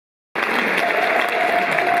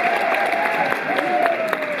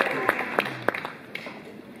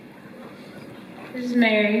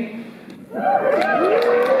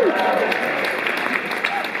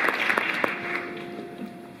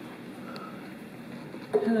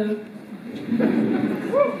Hello.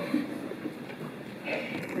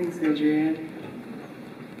 Thanks, Adrianne.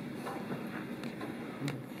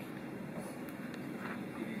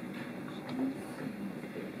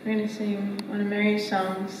 We're going to sing one of Mary's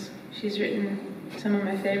songs. She's written some of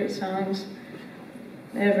my favorite songs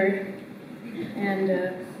ever. And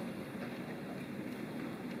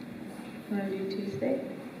want to do Tuesday?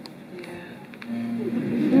 Yeah.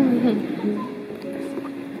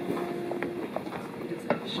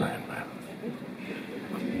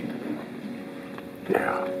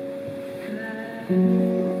 Yeah.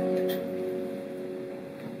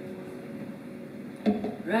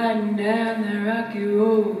 Riding down the rocky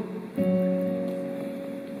road,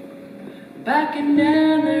 backing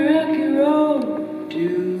down the rocky road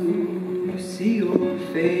to see your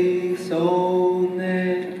face on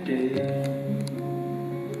that day.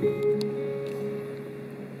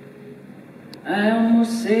 I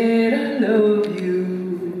almost said I love you.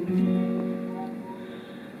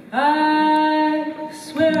 I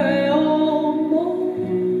swear I almost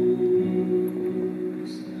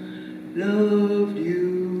loved you.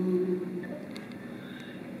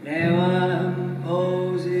 Now I'm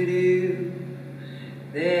positive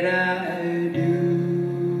that I do.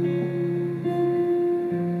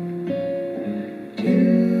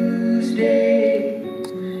 Tuesday,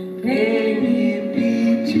 can it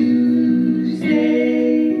be Tuesday?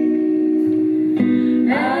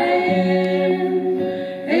 I am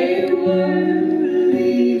a word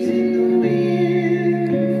leaves in the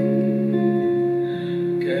wind.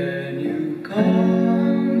 Can you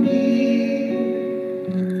come here?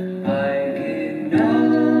 I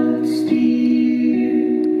cannot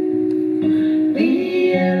steer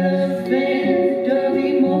the elephant of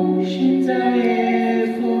emotions I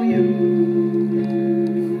have for you.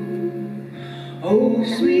 Oh,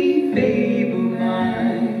 sweet babe of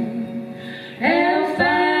mine, how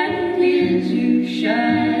fine it is you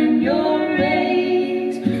shine your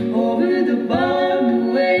rays over the barn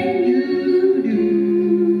the way you do.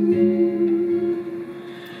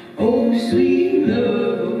 Oh, sweet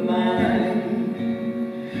love of mine,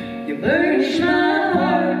 you burnish my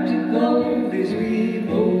heart to gold as we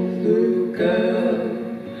both look up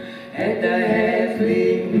at the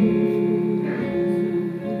half-lit moon.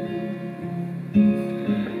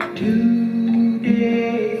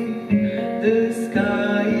 Today, the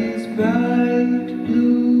sky is bright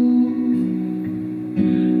blue.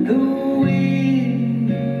 The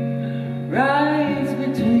wind rides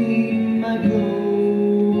between my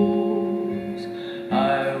clothes.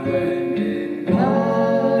 I went and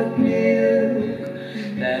bought milk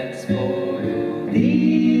that spoiled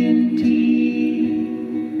the tea.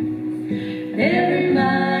 Never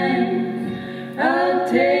mind, I'll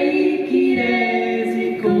take it as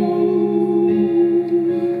it goes.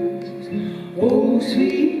 Oh,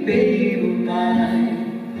 sweet babe of mine,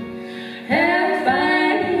 how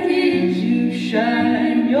fine it is you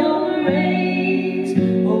shine your rays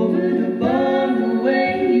over the barn the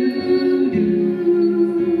way you do.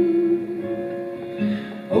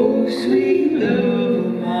 Oh, sweet love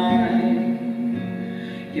of mine,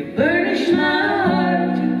 you burnish my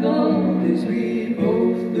heart to gold as we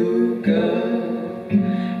both look up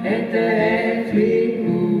at the half-lit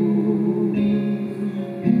moon.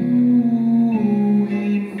 Ooh,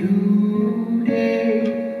 and today,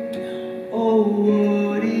 oh,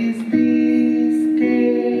 what is this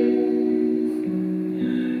day?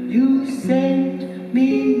 You sent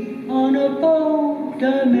me on a boat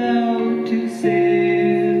I'm out to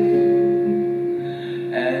sail,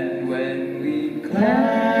 and when we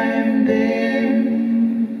climbed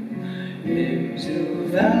them limbs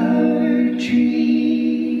of our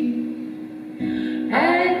tree,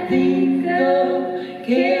 I think of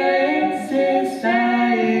K-I-S-S-I-N-G.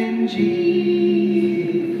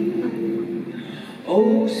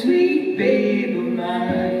 Oh, sweet babe of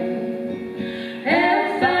mine,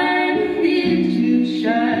 how fine it is you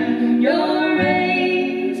shine your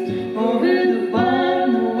rays over the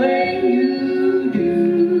barn the way you do.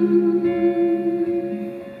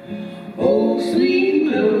 Oh, sweet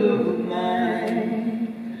love of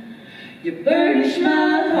mine, you burnish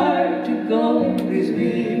my heart to gold as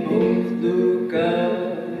we both look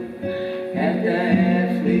up at the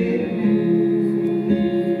half-lit moon.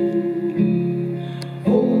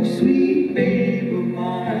 Oh, sweet babe of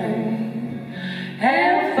mine,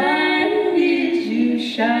 how fine it is you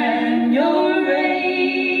shine your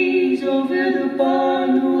rays over the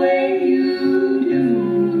barn the way you do.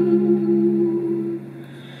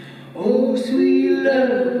 Oh, sweet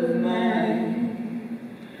love of mine,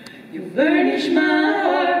 you burnish my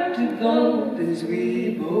heart to gold as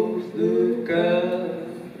we both look up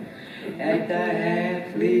at the half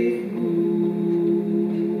gently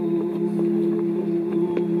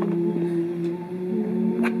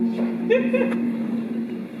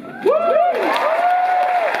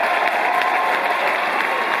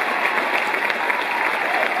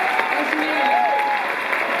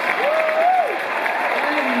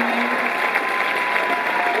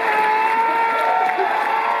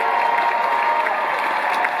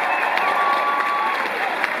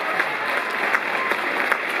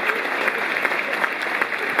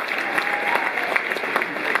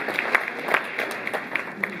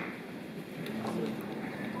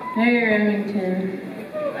Hey, Remington.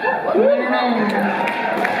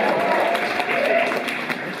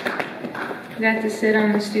 We got to sit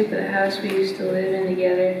on the stoop of the house we used to live in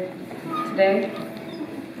together today.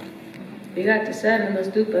 We got to sit on the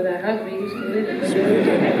stoop of the house we used to live in together.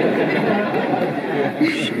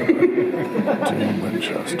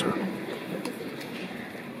 Winchester.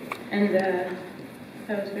 And that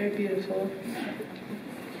was very beautiful.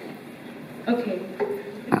 Okay.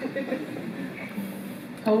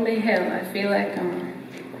 Holy hell, I feel like I'm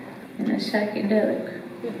in a psychedelic.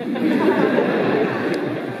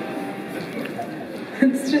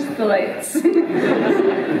 It's just the lights.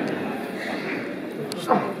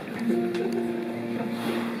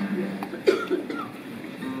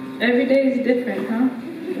 Every day is different, huh?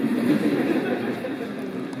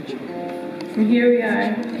 And here we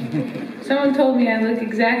are. Someone told me I look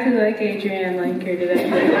exactly like Adrianne Lenker today.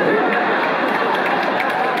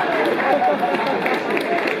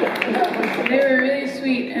 They were really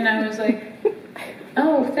sweet, and I was like,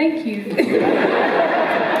 oh, thank you.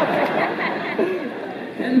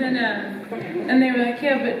 And they were like,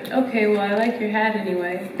 yeah, but okay, well, I like your hat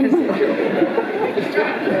anyway.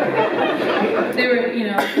 They were, you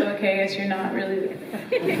know, so, okay, I guess you're not really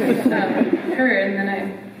her. And then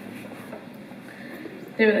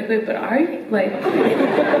they were like, wait, but are you? Like,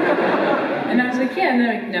 and I was like, yeah, and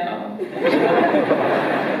they're like, no.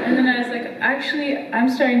 And then I was like, actually, I'm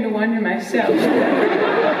starting to wonder myself.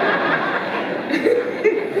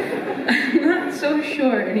 I'm not so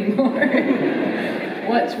sure anymore.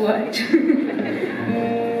 What's what?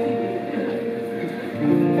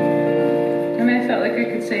 And I felt like I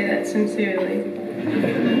could say that sincerely.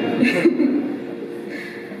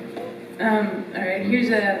 Alright, here's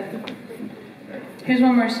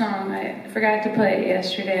one more song. I forgot to play it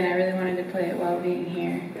yesterday, and I really wanted to play it while being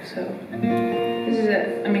here. So, this is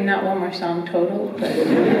not one more song total, but...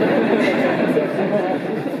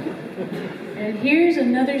 And here's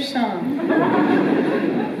another song.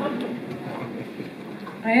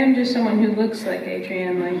 I am just someone who looks like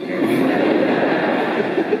Adrianne Lenker.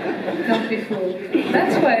 Don't be fooled.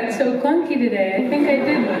 That's why it's so clunky today.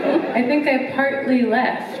 I think I partly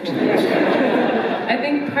left. I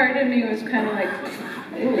think part of me was kind of like...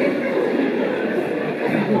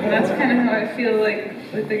 That's kind of how I feel like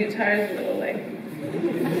with the guitars a little like...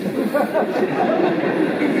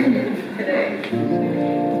 today.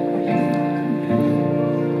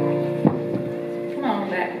 Come on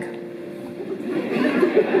back.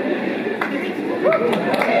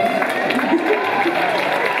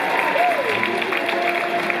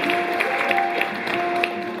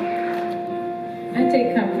 I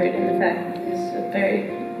take comfort in the fact that there's a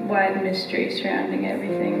very wide mystery surrounding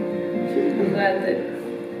everything. I'm glad that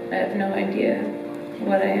I have no idea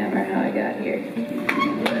what I am or how I got here.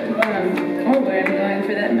 Or where I'm going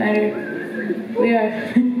for that matter. We are,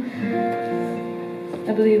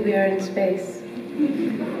 I believe we are in space.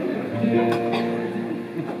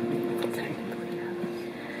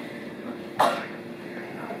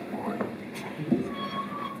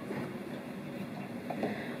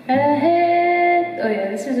 Oh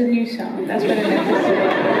yeah, this is a new song. That's what I meant to say.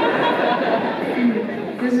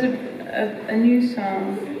 This is a new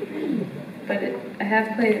song, but I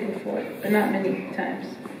have played it before, but not many times.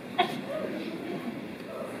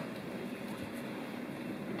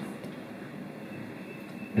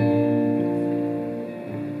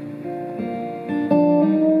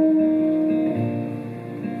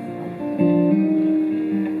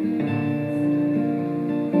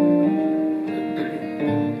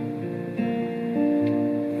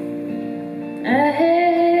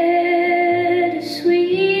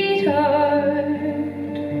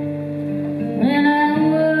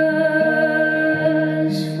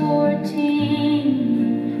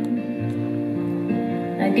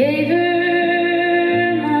 Gave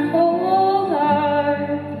her my whole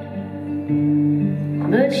heart,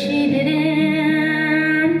 but she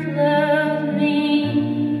didn't love me.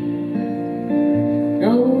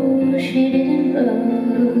 No, she didn't love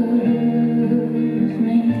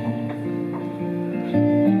me.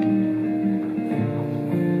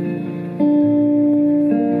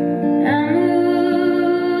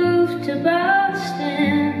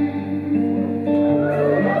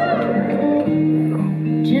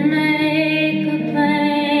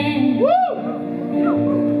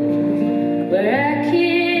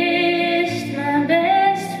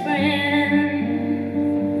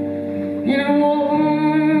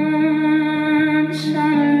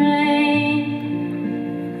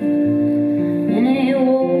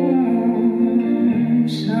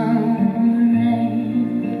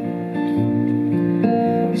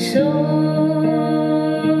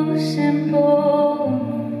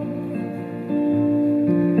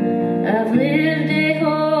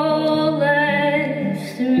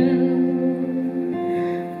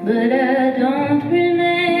 but I don't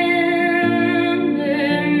remember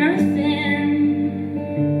nothing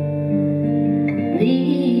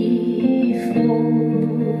before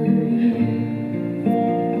you.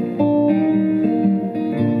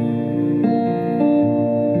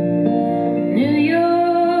 New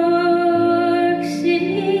York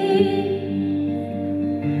City,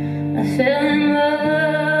 I fell in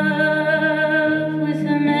love with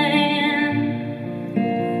a man.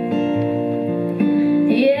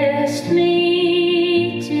 He asked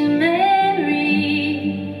me to marry,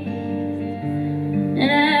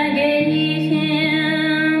 and I gave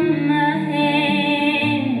him my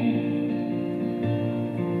hand.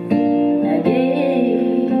 I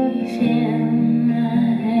gave him my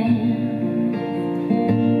hand.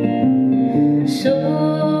 So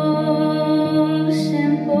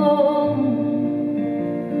simple.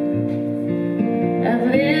 I've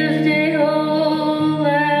lived a whole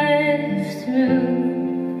life through,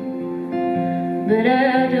 but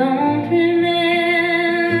I don't remember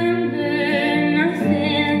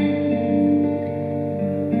nothing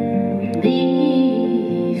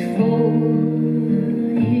before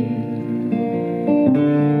you.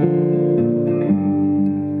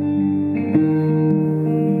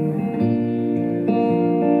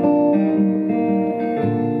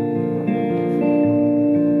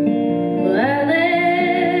 Well, I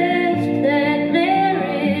left that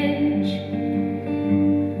marriage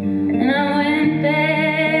and I went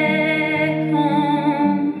back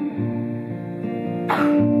home.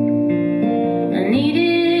 I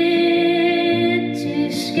needed to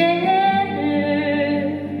scatter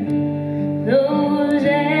those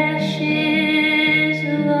ashes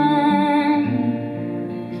alone.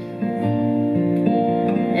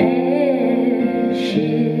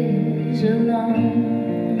 Ashes alone.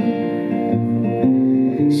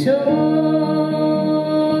 So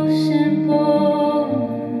simple.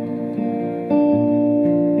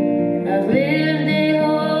 I've lived a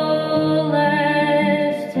whole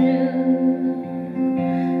life through,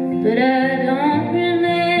 but I don't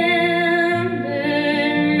remember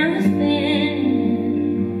nothing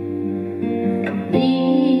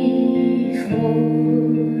before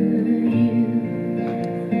you.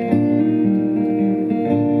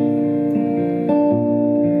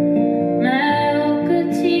 My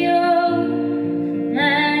Ocotillo,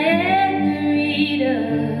 my Agarita,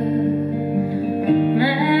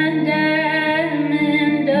 my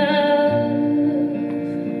diamond dove.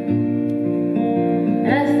 I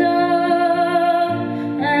thought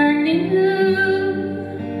I knew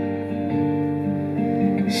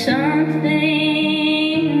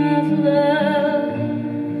something of love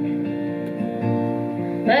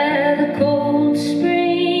by the cold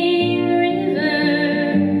spring river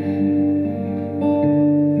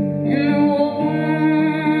and the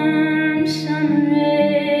warm summer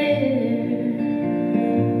air.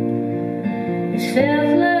 It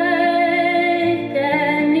felt like I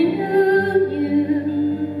knew you,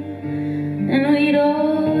 and we'd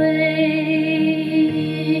always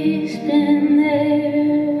been there.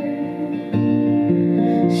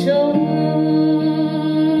 So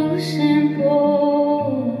simple.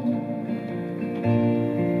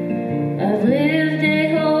 I've lived a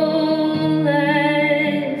whole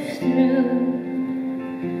life through,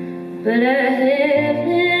 but I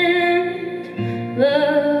haven't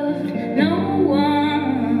loved